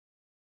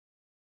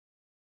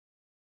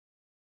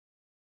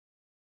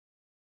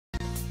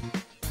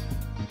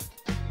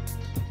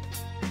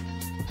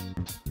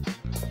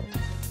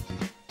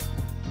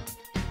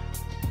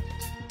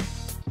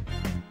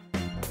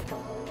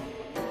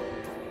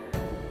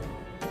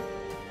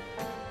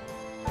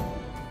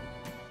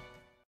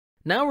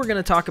Now we're going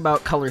to talk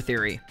about color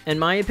theory. In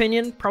my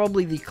opinion,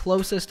 probably the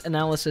closest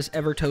analysis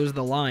ever toes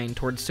the line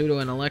towards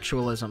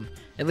pseudo-intellectualism.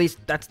 At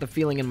least that's the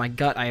feeling in my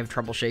gut I have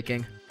trouble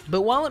shaking.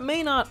 But while it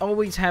may not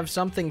always have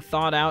something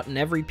thought out in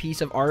every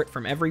piece of art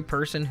from every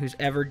person who's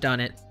ever done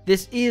it,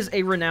 this is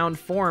a renowned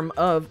form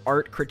of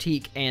art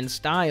critique and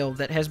style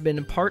that has been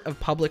a part of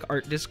public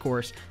art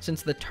discourse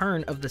since the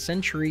turn of the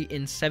century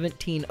in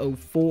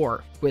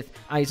 1704 with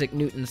Isaac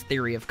Newton's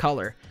theory of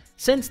color.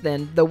 Since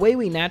then, the way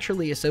we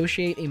naturally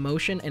associate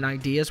emotion and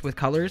ideas with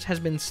colors has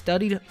been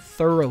studied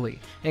thoroughly,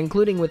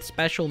 including with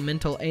special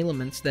mental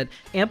elements that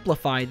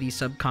amplify these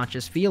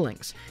subconscious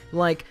feelings,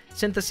 like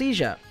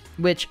synesthesia,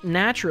 which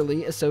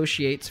naturally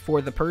associates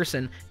for the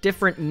person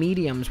different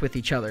mediums with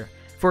each other.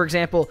 For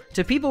example,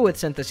 to people with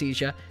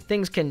synesthesia,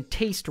 things can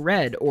taste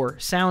red or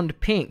sound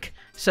pink.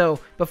 So,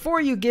 before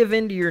you give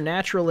in to your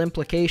natural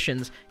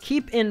implications,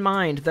 keep in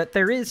mind that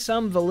there is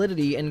some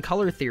validity in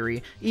color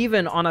theory,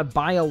 even on a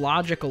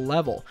biological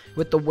level,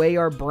 with the way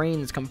our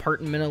brains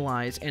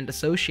compartmentalize and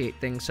associate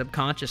things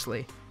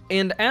subconsciously.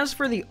 And as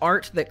for the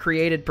art that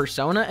created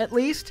Persona, at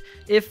least,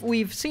 if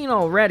we've seen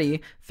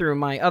already, through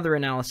my other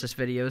analysis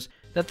videos,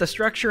 that the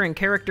structure and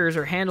characters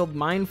are handled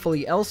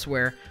mindfully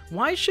elsewhere,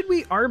 why should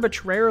we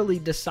arbitrarily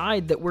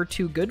decide that we're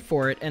too good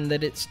for it and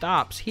that it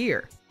stops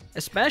here?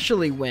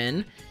 Especially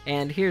when,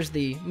 and here's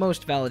the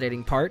most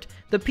validating part,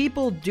 the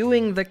people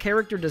doing the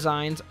character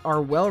designs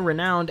are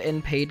well-renowned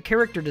and paid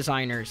character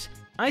designers.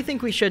 I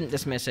think we shouldn't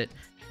dismiss it.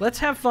 Let's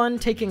have fun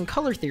taking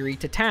color theory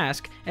to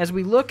task as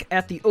we look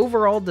at the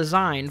overall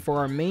design for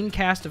our main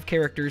cast of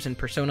characters in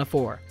Persona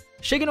 4.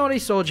 Shigenori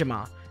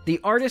Sojima,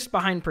 the artist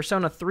behind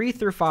Persona 3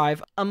 through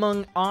 5,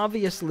 among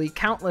obviously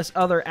countless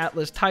other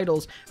Atlus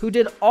titles, who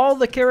did all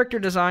the character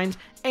designs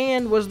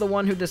and was the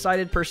one who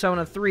decided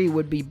Persona 3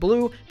 would be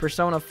blue,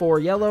 Persona 4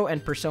 yellow,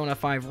 and Persona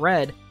 5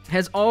 red,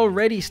 has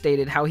already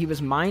stated how he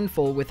was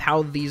mindful with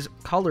how these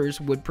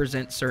colors would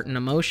present certain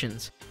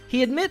emotions.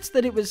 He admits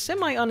that it was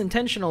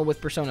semi-unintentional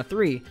with Persona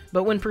 3,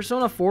 but when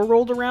Persona 4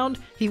 rolled around,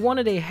 he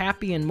wanted a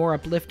happy and more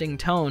uplifting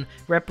tone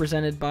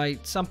represented by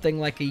something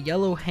like a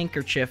yellow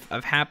handkerchief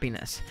of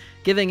happiness,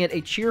 giving it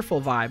a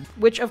cheerful vibe,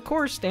 which of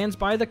course stands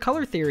by the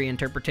color theory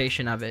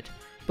interpretation of it.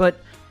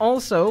 But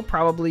also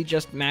probably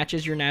just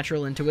matches your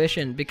natural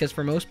intuition, because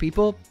for most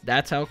people,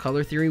 that's how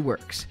color theory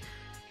works.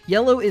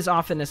 Yellow is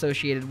often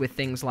associated with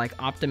things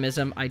like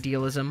optimism,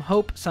 idealism,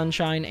 hope,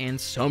 sunshine, and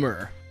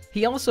summer.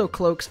 He also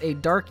cloaks a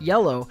dark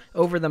yellow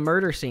over the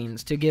murder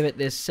scenes to give it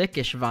this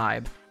sickish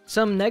vibe.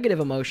 Some negative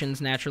emotions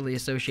naturally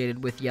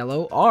associated with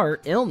yellow are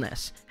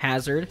illness,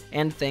 hazard,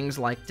 and things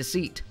like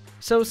deceit.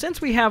 So since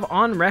we have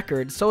on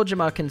record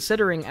Sojima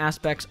considering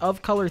aspects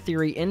of color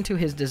theory into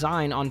his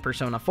design on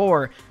Persona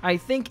 4, I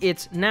think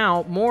it's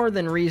now more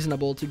than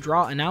reasonable to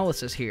draw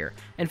analysis here.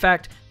 In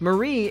fact,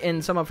 Marie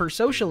in some of her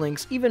social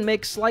links even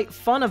makes slight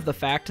fun of the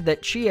fact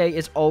that Chie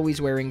is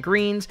always wearing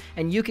greens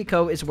and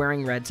Yukiko is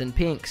wearing reds and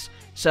pinks.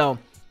 So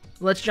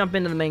let's jump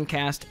into the main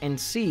cast and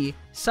see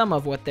some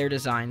of what their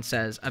design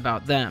says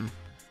about them.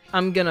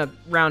 I'm gonna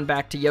round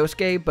back to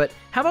Yosuke, but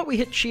how about we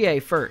hit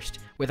Chie first?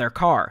 With our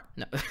car.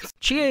 No.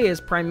 Chie is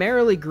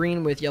primarily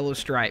green with yellow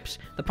stripes.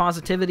 The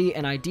positivity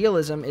and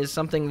idealism is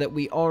something that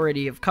we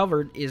already have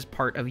covered is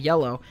part of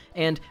yellow,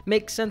 and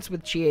makes sense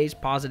with Chie's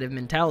positive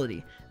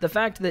mentality. The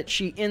fact that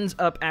she ends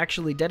up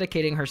actually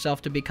dedicating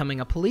herself to becoming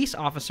a police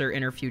officer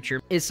in her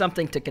future is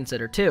something to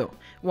consider too.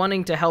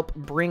 Wanting to help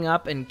bring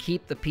up and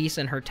keep the peace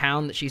in her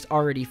town that she's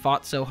already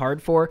fought so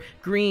hard for,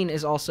 green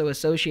is also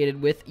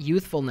associated with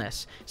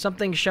youthfulness,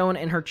 something shown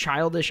in her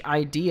childish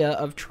idea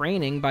of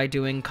training by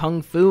doing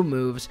kung fu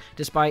moves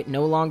despite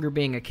no longer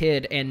being a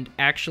kid and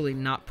actually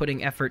not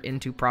putting effort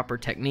into proper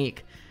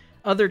technique.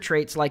 Other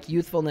traits like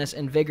youthfulness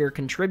and vigor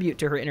contribute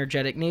to her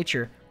energetic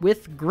nature,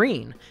 with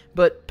green,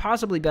 but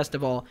possibly best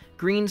of all,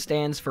 green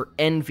stands for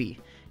envy.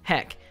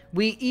 Heck,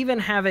 we even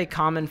have a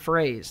common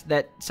phrase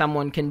that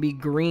someone can be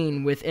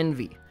green with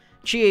envy.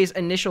 Chie's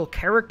initial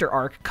character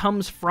arc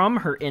comes from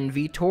her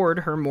envy toward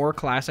her more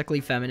classically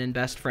feminine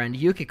best friend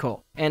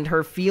Yukiko, and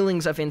her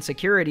feelings of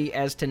insecurity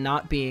as to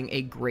not being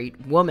a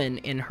great woman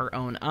in her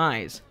own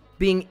eyes.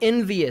 Being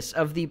envious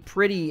of the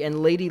pretty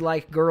and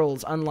ladylike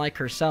girls unlike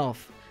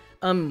herself.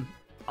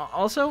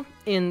 Also,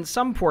 in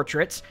some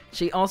portraits,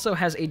 she also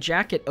has a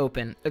jacket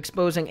open,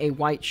 exposing a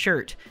white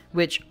shirt,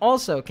 which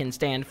also can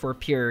stand for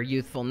pure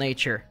youthful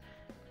nature.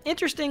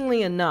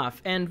 Interestingly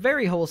enough, and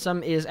very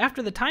wholesome, is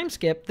after the time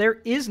skip,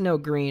 there is no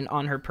green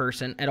on her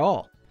person at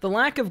all. The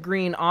lack of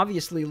green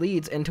obviously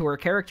leads into her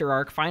character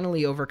arc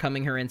finally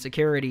overcoming her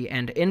insecurity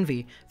and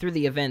envy through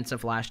the events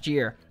of last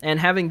year, and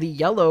having the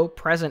yellow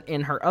present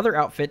in her other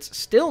outfits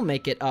still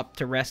make it up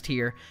to rest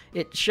here.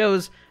 It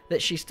shows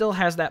that she still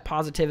has that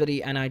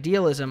positivity and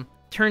idealism,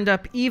 turned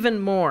up even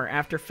more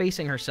after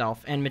facing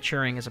herself and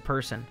maturing as a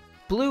person.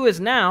 Blue is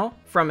now,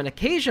 from an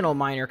occasional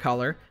minor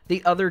color,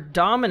 the other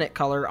dominant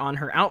color on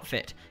her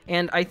outfit,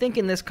 and I think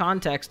in this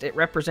context it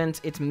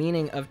represents its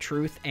meaning of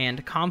truth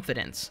and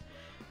confidence.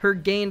 Her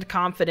gained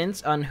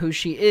confidence on who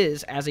she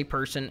is as a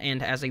person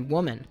and as a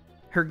woman.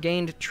 Her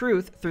gained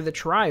truth through the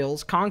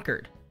trials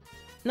conquered.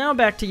 Now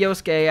back to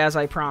Yosuke as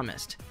I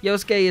promised.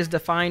 Yosuke is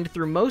defined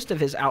through most of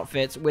his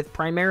outfits with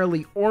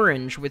primarily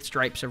orange with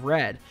stripes of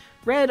red.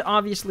 Red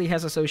obviously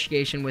has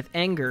association with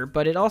anger,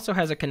 but it also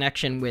has a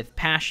connection with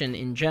passion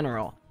in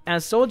general.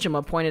 As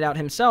Sojima pointed out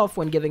himself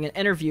when giving an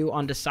interview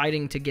on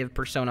deciding to give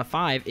Persona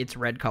 5 its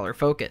red color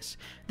focus.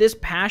 This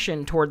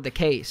passion toward the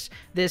case,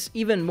 this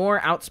even more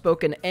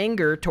outspoken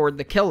anger toward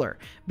the killer,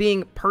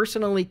 being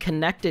personally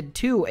connected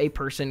to a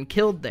person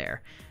killed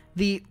there.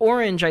 The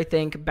orange, I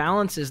think,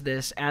 balances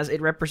this as it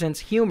represents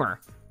humor,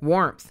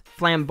 warmth,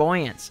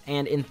 flamboyance,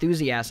 and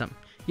enthusiasm.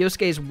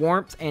 Yosuke's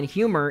warmth and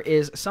humor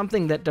is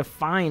something that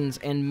defines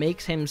and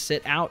makes him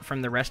sit out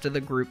from the rest of the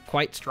group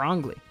quite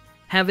strongly,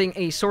 having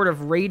a sort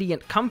of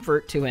radiant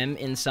comfort to him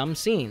in some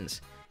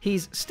scenes.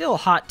 He's still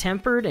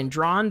hot-tempered and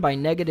drawn by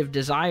negative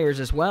desires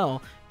as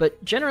well,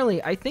 but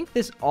generally I think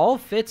this all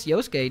fits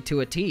Yosuke to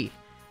a T.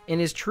 In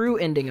his true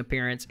ending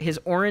appearance, his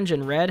orange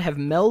and red have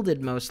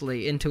melded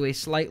mostly into a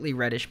slightly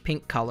reddish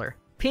pink color.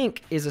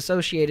 Pink is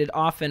associated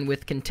often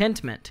with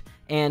contentment,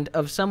 and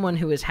of someone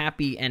who is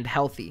happy and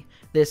healthy.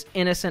 This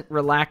innocent,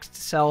 relaxed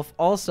self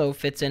also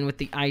fits in with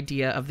the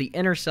idea of the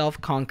inner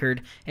self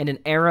conquered and an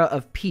era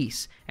of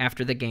peace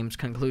after the game's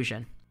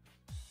conclusion.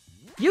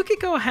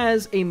 Yukiko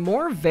has a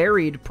more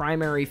varied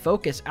primary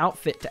focus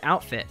outfit to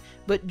outfit,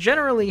 but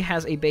generally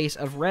has a base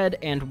of red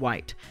and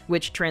white,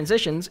 which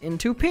transitions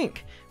into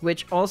pink,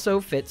 which also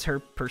fits her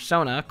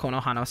persona,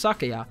 Konohana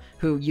Sakaya,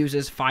 who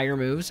uses fire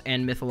moves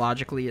and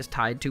mythologically is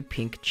tied to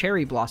pink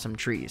cherry blossom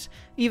trees,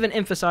 even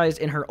emphasized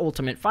in her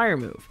ultimate fire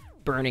move,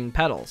 burning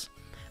petals.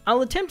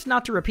 I'll attempt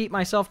not to repeat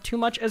myself too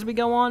much as we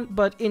go on,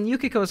 but in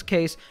Yukiko's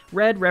case,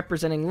 red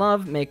representing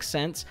love makes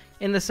sense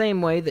in the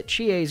same way that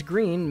Chie's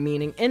green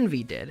meaning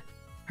envy did.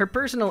 Her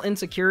personal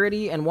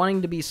insecurity and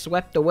wanting to be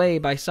swept away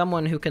by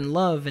someone who can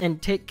love and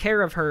take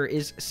care of her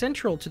is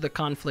central to the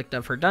conflict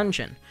of her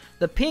dungeon.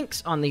 The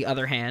pinks, on the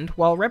other hand,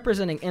 while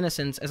representing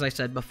innocence as I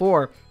said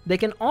before, they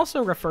can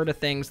also refer to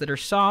things that are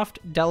soft,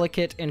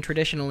 delicate, and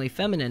traditionally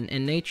feminine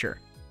in nature.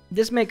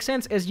 This makes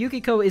sense as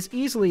Yukiko is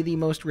easily the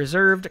most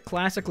reserved,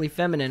 classically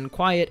feminine,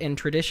 quiet, and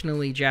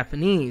traditionally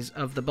Japanese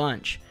of the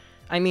bunch.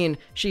 I mean,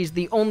 she's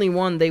the only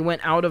one they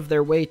went out of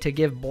their way to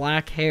give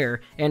black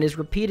hair, and is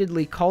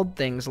repeatedly called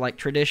things like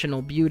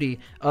traditional beauty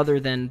other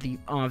than the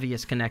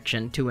obvious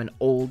connection to an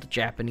old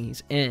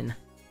Japanese inn.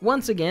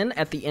 Once again,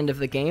 at the end of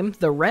the game,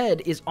 the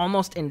red is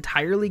almost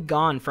entirely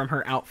gone from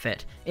her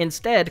outfit,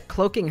 instead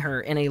cloaking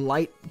her in a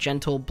light,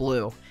 gentle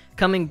blue,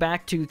 coming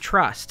back to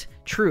trust,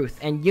 truth,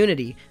 and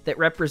unity that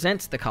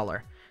represents the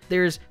color.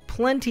 There's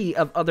plenty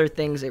of other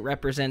things it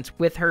represents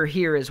with her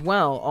here as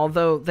well,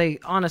 although they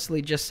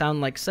honestly just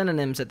sound like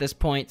synonyms at this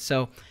point,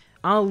 so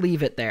I'll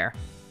leave it there.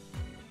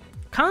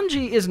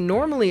 Kanji is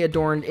normally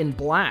adorned in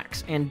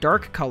blacks and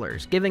dark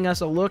colors, giving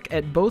us a look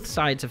at both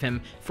sides of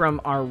him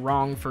from our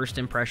wrong first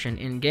impression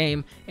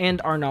in-game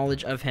and our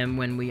knowledge of him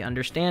when we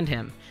understand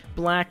him.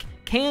 Black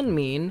can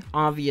mean,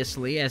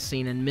 obviously, as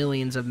seen in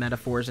millions of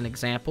metaphors and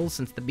examples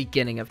since the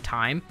beginning of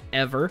time,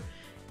 ever,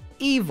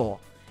 evil.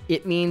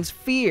 It means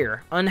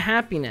fear,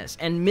 unhappiness,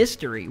 and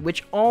mystery,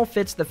 which all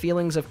fits the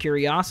feelings of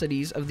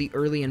curiosities of the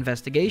early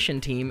investigation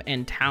team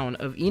and town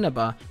of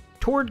Inaba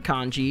toward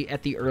Kanji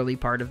at the early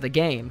part of the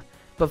game,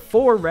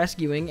 before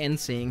rescuing and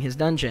seeing his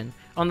dungeon.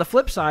 On the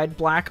flip side,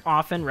 black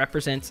often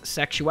represents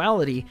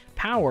sexuality,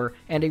 power,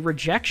 and a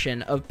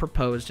rejection of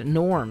proposed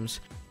norms.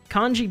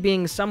 Kanji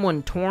being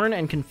someone torn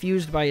and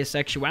confused by his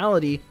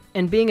sexuality,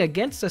 and being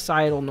against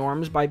societal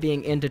norms by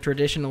being into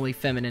traditionally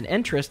feminine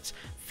interests,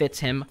 fits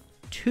him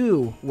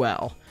too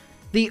well.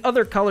 The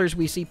other colors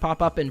we see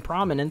pop up in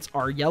prominence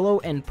are yellow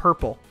and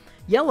purple.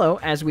 Yellow,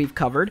 as we've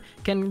covered,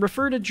 can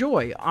refer to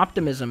joy,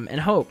 optimism,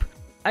 and hope.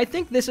 I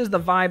think this is the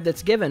vibe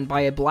that's given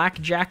by a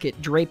black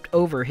jacket draped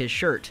over his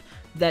shirt.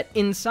 That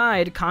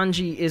inside,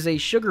 Kanji is a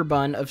sugar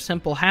bun of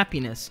simple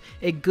happiness,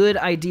 a good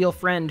ideal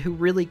friend who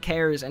really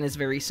cares and is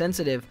very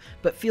sensitive,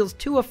 but feels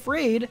too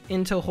afraid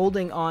into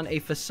holding on a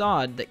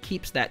facade that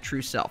keeps that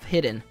true self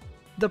hidden.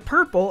 The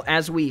purple,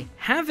 as we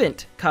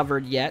haven't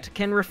covered yet,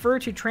 can refer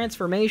to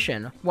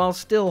transformation, while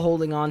still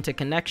holding on to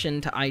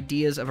connection to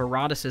ideas of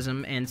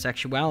eroticism and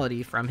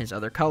sexuality from his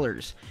other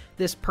colors.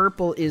 This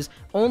purple is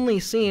only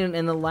seen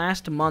in the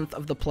last month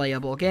of the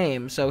playable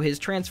game, so his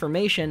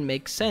transformation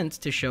makes sense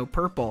to show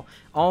purple,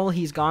 all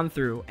he's gone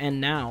through,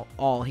 and now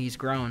all he's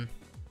grown.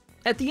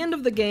 At the end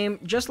of the game,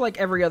 just like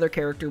every other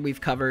character we've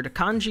covered,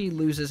 Kanji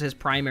loses his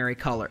primary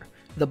color,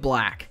 the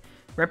black,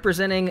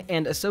 representing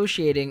and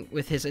associating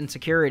with his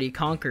insecurity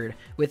conquered,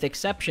 with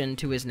exception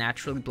to his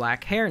naturally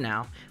black hair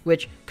now,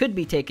 which could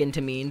be taken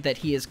to mean that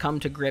he has come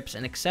to grips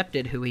and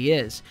accepted who he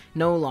is,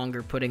 no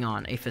longer putting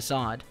on a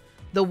facade.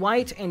 The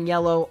white and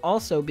yellow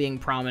also being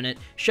prominent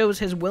shows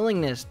his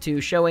willingness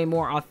to show a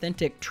more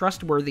authentic,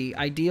 trustworthy,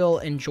 ideal,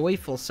 and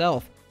joyful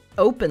self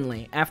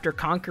openly after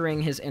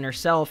conquering his inner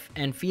self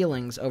and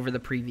feelings over the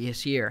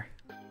previous year.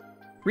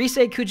 Rise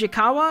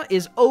Kujikawa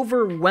is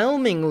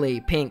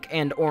overwhelmingly pink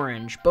and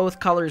orange,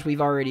 both colors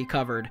we've already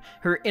covered.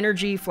 Her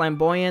energy,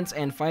 flamboyance,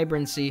 and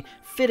vibrancy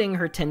fitting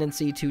her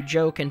tendency to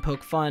joke and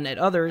poke fun at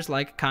others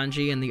like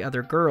Kanji and the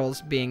other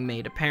girls being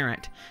made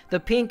apparent. The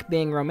pink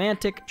being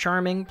romantic,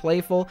 charming,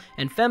 playful,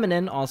 and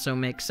feminine also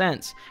makes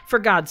sense. For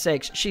God's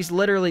sakes, she's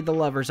literally the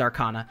lover's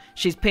arcana.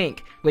 She's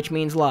pink, which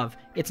means love.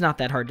 It's not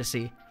that hard to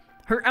see.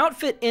 Her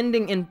outfit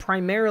ending in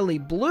primarily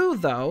blue,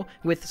 though,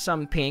 with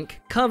some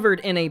pink, covered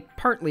in a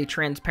partly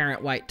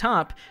transparent white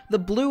top, the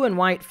blue and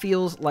white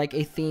feels like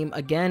a theme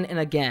again and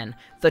again.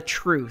 The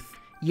truth,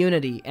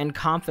 unity, and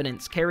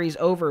confidence carries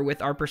over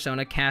with our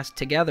persona cast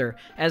together,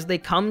 as they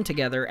come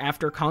together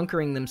after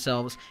conquering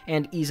themselves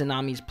and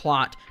Izanami's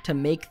plot to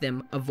make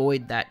them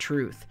avoid that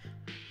truth.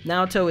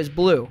 Naoto is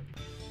blue.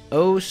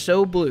 Oh,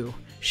 so blue.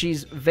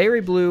 She's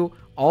very blue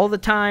all the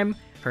time.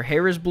 Her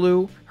hair is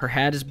blue, her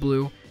hat is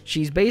blue.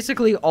 She's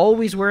basically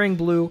always wearing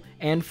blue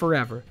and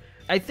forever.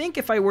 I think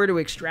if I were to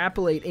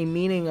extrapolate a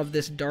meaning of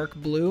this dark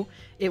blue,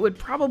 it would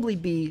probably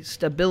be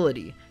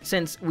stability,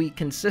 since we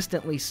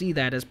consistently see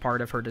that as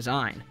part of her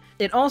design.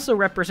 It also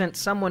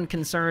represents someone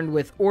concerned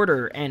with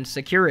order and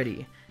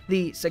security.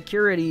 The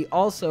security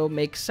also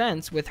makes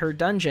sense with her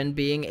dungeon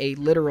being a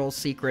literal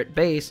secret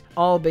base,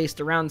 all based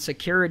around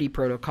security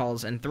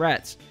protocols and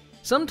threats.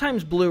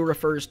 Sometimes blue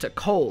refers to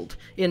cold,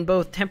 in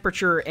both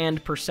temperature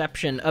and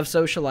perception of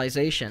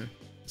socialization.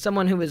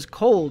 Someone who is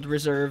cold,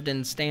 reserved,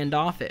 and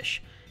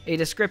standoffish. A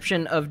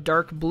description of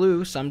dark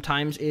blue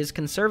sometimes is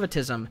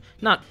conservatism,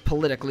 not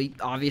politically,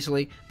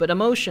 obviously, but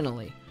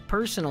emotionally,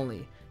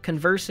 personally,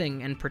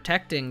 conversing and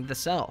protecting the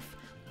self.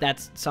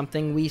 That's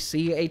something we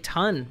see a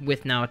ton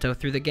with Naoto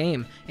through the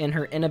game, in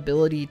her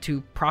inability to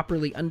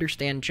properly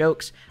understand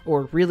jokes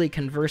or really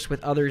converse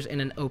with others in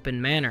an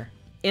open manner.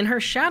 In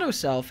her shadow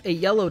self, a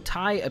yellow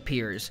tie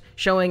appears,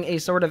 showing a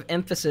sort of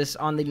emphasis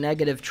on the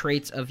negative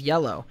traits of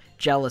yellow,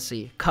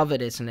 jealousy,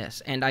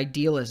 covetousness, and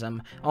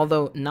idealism,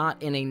 although not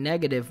in a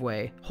negative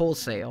way,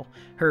 wholesale.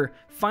 Her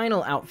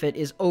final outfit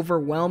is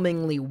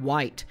overwhelmingly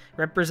white,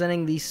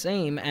 representing the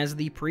same as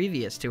the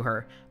previous to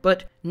her.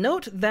 But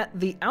note that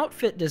the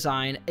outfit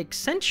design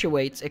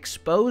accentuates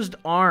exposed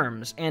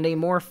arms and a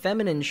more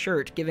feminine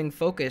shirt giving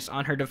focus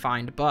on her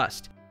defined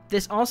bust.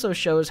 This also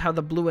shows how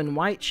the blue and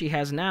white she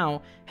has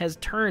now has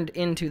turned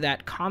into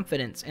that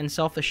confidence and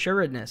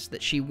self-assuredness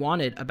that she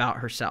wanted about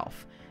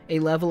herself, a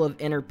level of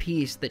inner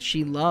peace that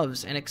she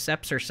loves and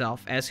accepts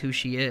herself as who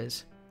she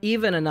is,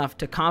 even enough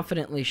to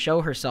confidently show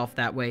herself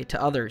that way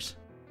to others.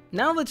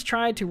 Now let's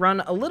try to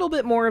run a little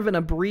bit more of an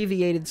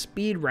abbreviated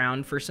speed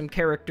round for some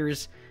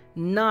characters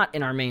not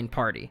in our main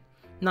party.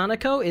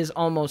 Nanako is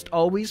almost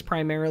always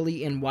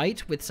primarily in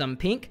white with some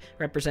pink,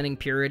 representing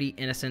purity,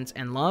 innocence,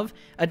 and love.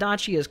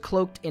 Adachi is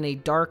cloaked in a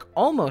dark,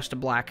 almost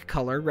black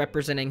color,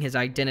 representing his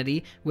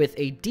identity, with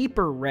a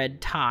deeper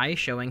red tie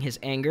showing his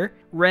anger.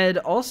 Red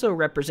also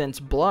represents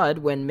blood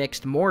when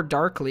mixed more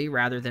darkly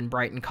rather than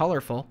bright and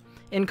colorful.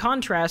 In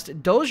contrast,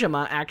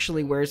 Dojima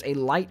actually wears a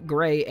light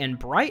gray and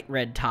bright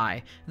red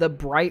tie, the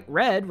bright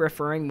red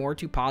referring more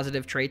to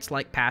positive traits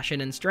like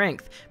passion and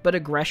strength, but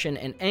aggression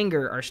and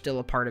anger are still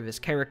a part of his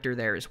character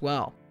there as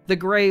well. The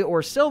gray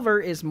or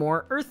silver is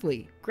more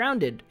earthly,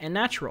 grounded, and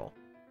natural.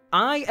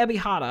 Ai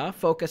Ebihara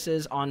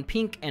focuses on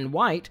pink and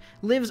white,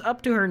 lives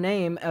up to her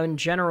name and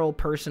general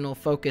personal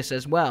focus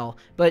as well,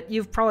 but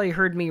you've probably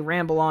heard me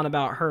ramble on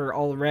about her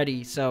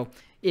already, so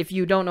if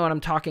you don't know what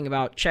I'm talking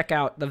about, check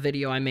out the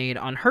video I made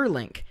on her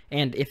link.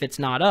 And if it's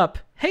not up,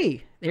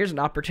 hey, here's an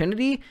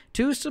opportunity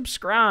to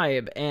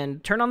subscribe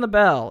and turn on the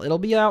bell. It'll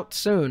be out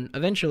soon,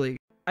 eventually.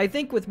 I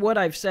think with what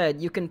I've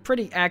said, you can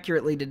pretty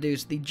accurately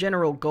deduce the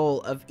general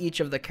goal of each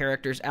of the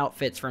characters'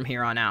 outfits from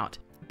here on out.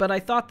 But I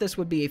thought this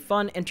would be a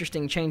fun,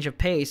 interesting change of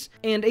pace,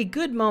 and a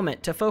good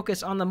moment to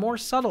focus on the more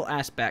subtle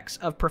aspects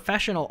of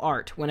professional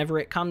art whenever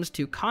it comes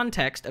to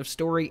context of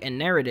story and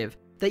narrative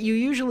that you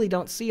usually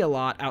don't see a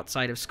lot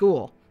outside of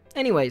school.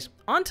 Anyways,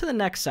 on to the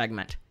next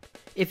segment.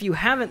 If you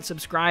haven't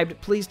subscribed,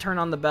 please turn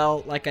on the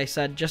bell, like I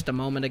said just a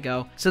moment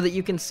ago, so that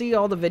you can see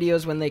all the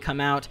videos when they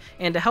come out,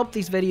 and to help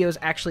these videos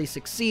actually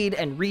succeed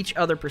and reach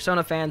other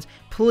Persona fans,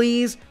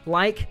 please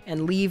like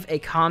and leave a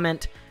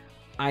comment.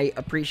 I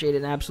appreciate it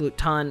an absolute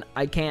ton.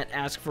 I can't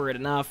ask for it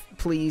enough.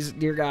 Please,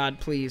 dear God,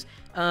 please.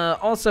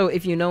 Also,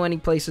 if you know any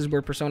places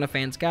where Persona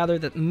fans gather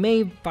that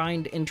may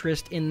find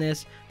interest in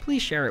this,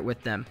 please share it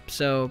with them.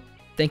 So,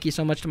 thank you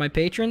so much to my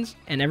patrons,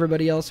 and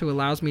everybody else who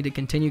allows me to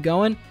continue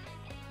going.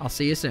 I'll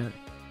see you soon.